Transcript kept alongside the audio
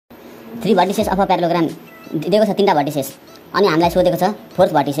3 vertices of a प्यारालोग्राम दिएको छ, 3टा vertices, अनि हामीलाई सोधेको छ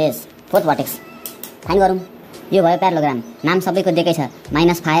 4th vertex फाइन गरौँ। यो भयो प्यारालोग्राम, नाम सबैको दिएकै छ,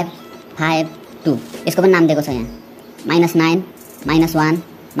 -5 5 2, यसको पनि नाम दिएको छ यहाँ, -9 -1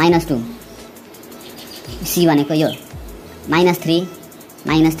 -2, सी भनेको यो -3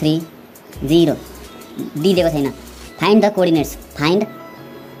 -3 0, डी दिएको छैन। Find the coordinates, find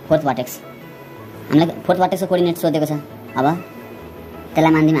 4th vertex, हामीलाई 4th vertex को कोअर्डिनेट सोधेको छ। अब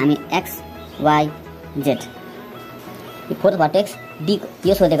त्यसलाई मान्दिम हामी x y z। यो 4th vertex डी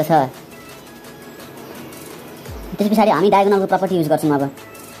यो सोधेको छ। त्यस पछाडि हामी डायगोनलको प्रपर्टी युज गर्छौँ। अब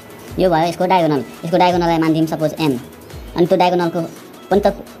यो भयो यसको डायगोनललाई मान्दिम सपोज m, अनि त्यो डायगोनलको पनि त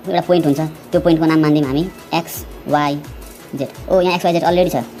एउटा पोइन्ट हुन्छ, त्यो पोइन्टको नाम मान्दिम हामी x y z। ओ यहाँ x y z अलरेडी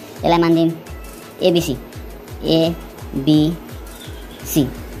छ, यसलाई मान्दिम ABC,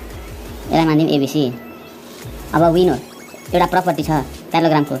 यसलाई मान्दिम ABC। अब विनो एउटा प्रपर्टी छ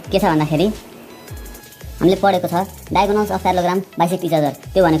प्यारालोग्रामको, के छ भन्दाखेरि हामीले पढेको छ diagonals of प्यारालोग्राम bisect each other,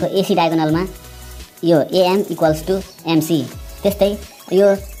 त्यो भनेको AC डायगोनलमा यो AM = MC, त्यस्तै यो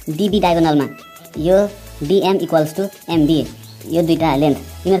DB डायगोनलमा यो DM = MB, यो दुईटा लेन्थ,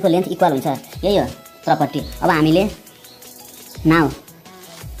 यिनीहरूको लेन्थ इक्वल हुन्छ, यही हो प्रपर्टी। अब हामीले नाउ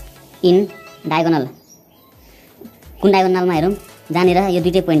इन डायगोनल, कुन डायगोनलमा हेरौँ, जहाँनिर यो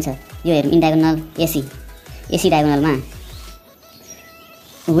दुईटै पोइन्ट छ, यो हेरौँ in diagonal AC डायगोनलमा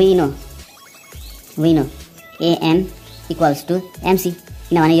we know AM = MC,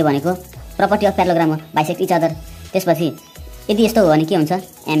 किनभने यो भनेको प्रपर्टी अफ प्यारालोग्राम हो, बाइसेक्ट इच अदर। त्यसपछि यदि यस्तो हो भने के हुन्छ,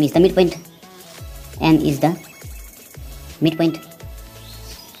 M is the mid point,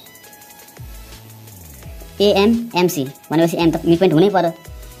 AM MC भनेपछि M त मिड पोइन्ट हुनै पर्यो।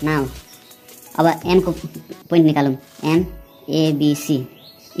 नाउ अब M को point निकालौँ, M ABC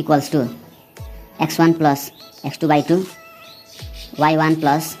 = x1 + x2/2, y1 +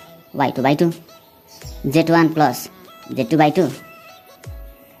 y2/2, z1 + z2/2।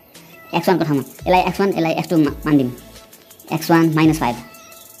 x1 को ठाउँमा यसलाई x1 यसलाई x2 मान्दिम, x1 -5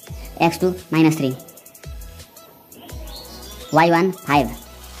 x2 -3, y1 5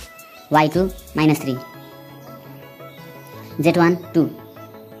 y2 -3, z1 2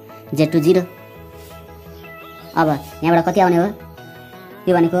 z2 0। अब यहाँबाट कति आउने हो,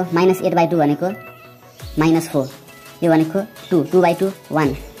 यो भनेको -8/2 भनेको -4, यो भनेको 2/2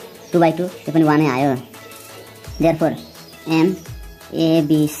 1 2/2, यो पनि 1 नै आयो। देयरफोर M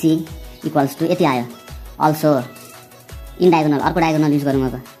ABC = यति आयो। अल्सो इन डायगोनल, अर्को डायगोनल युज गरौँ।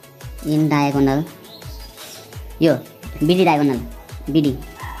 अब इन डायगोनल यो BD डायगोनल, BD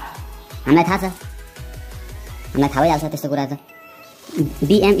हामीलाई थाहा छ, हामीलाई थाहा भइहाल्छ त्यस्तो कुरा त।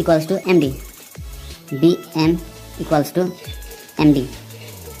 BM = MD, BM = MD,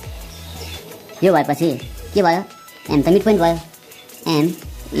 यो भएपछि के भयो, M त मिड पोइन्ट भयो, M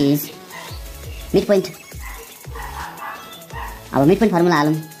इज मिड पोइन्ट। अब मिड पोइन्ट फर्मुला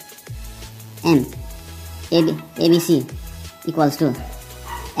हालौँ, M ABC =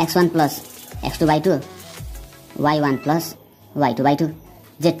 x1 + x2/2, y1 + y2/2,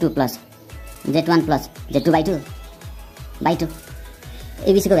 z2 + z1 + z2/2।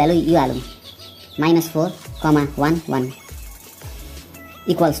 ABC को भ्यालु यो हालौँ, -4,1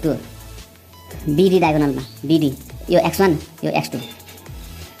 = BD डायगोनलमा BD यो x1 यो x2,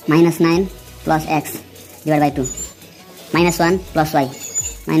 -9 + x / 2, -1 +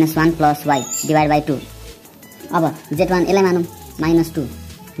 y / 2। अब z1 यसलाई मानौँ -2,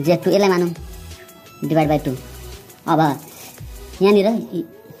 z2 यसलाई मानौँ / 2। अब यहाँनिर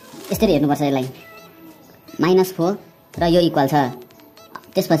यसरी हेर्नुपर्छ, यसलाई -4 र यो इक्वल छ,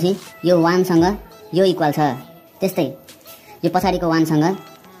 त्यसपछि यो 1 सँग यो इक्वल छ, त्यस्तै यो पछाडिको 1 सँग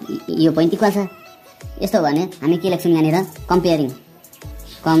यो पोइन्ट इक्वल छ। यस्तो हो भने हामी के लेख्छौँ यहाँनिर, कम्पेयरिङ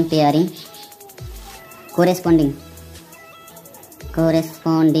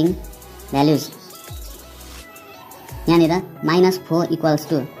कोरेस्पोन्डिङ भ्यालुज। यहाँनिर -4 =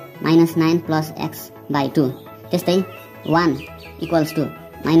 -9 + x/2, त्यस्तै 1 =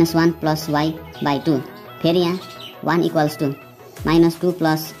 -1 + y/2, फेरि यहाँ 1 = -2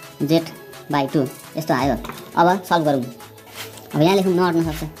 + z/2, यस्तो आयो। अब सल्भ गरौँ। अब यहाँ लेखौँ, नअट्न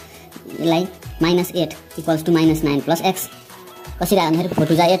सक्छ, यसलाई -8 = -9 + x, कसरी आयो भन्दाखेरि 4 ×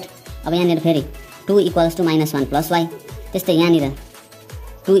 2 = 8। अब यहाँनिर फेरि 2 = -1 + y, त्यस्तै यहाँनिर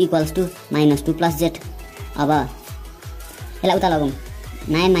 2 = -2 + z। अब यसलाई उता लगाउँ,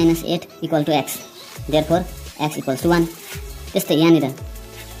 9 - 8 = x, देयरफोर x = 1। त्यस्तै यहाँनिर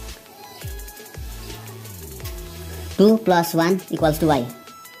 2 + 1 = y,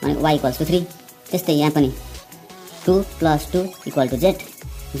 अनि y = 3। त्यस्तै यहाँ पनि 2 + 2 = z,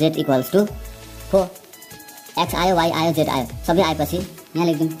 z = 4। x आयो, y आयो, z आयो, सबै आएपछि यहाँ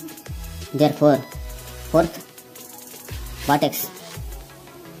लेख्दिउँ Therefore, fourth vertex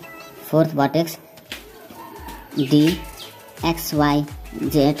dxyz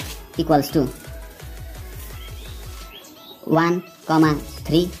equals to 1,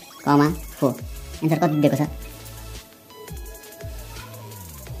 3, 4. Answer कति दिएको छ?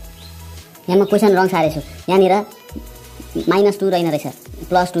 यहाँ म क्वेसन रङ सारेछु। यहाँनिर -2 रहेन रहेछ,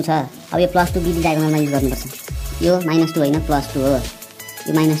 +2 छ। अब यो +2 बिडी डायगोनलमा युज गर्नुपर्छ। यो -2 होइन +2 हो,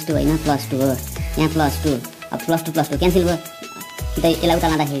 यो -2 होइन +2 हो। यहाँ +2, अब +2 क्यान्सल भयो। कि त यसलाई उता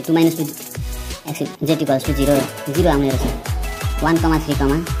लाँदाखेरि 2 - 2 z equals to 0 आउने रहेछ। 1,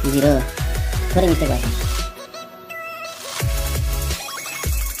 3, 0 थोरै मिस्टेक भयो।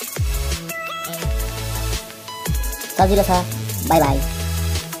 सजिलो छ। By by.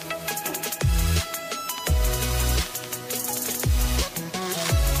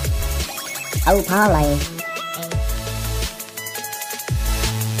 आउ थाहा लाग्यो।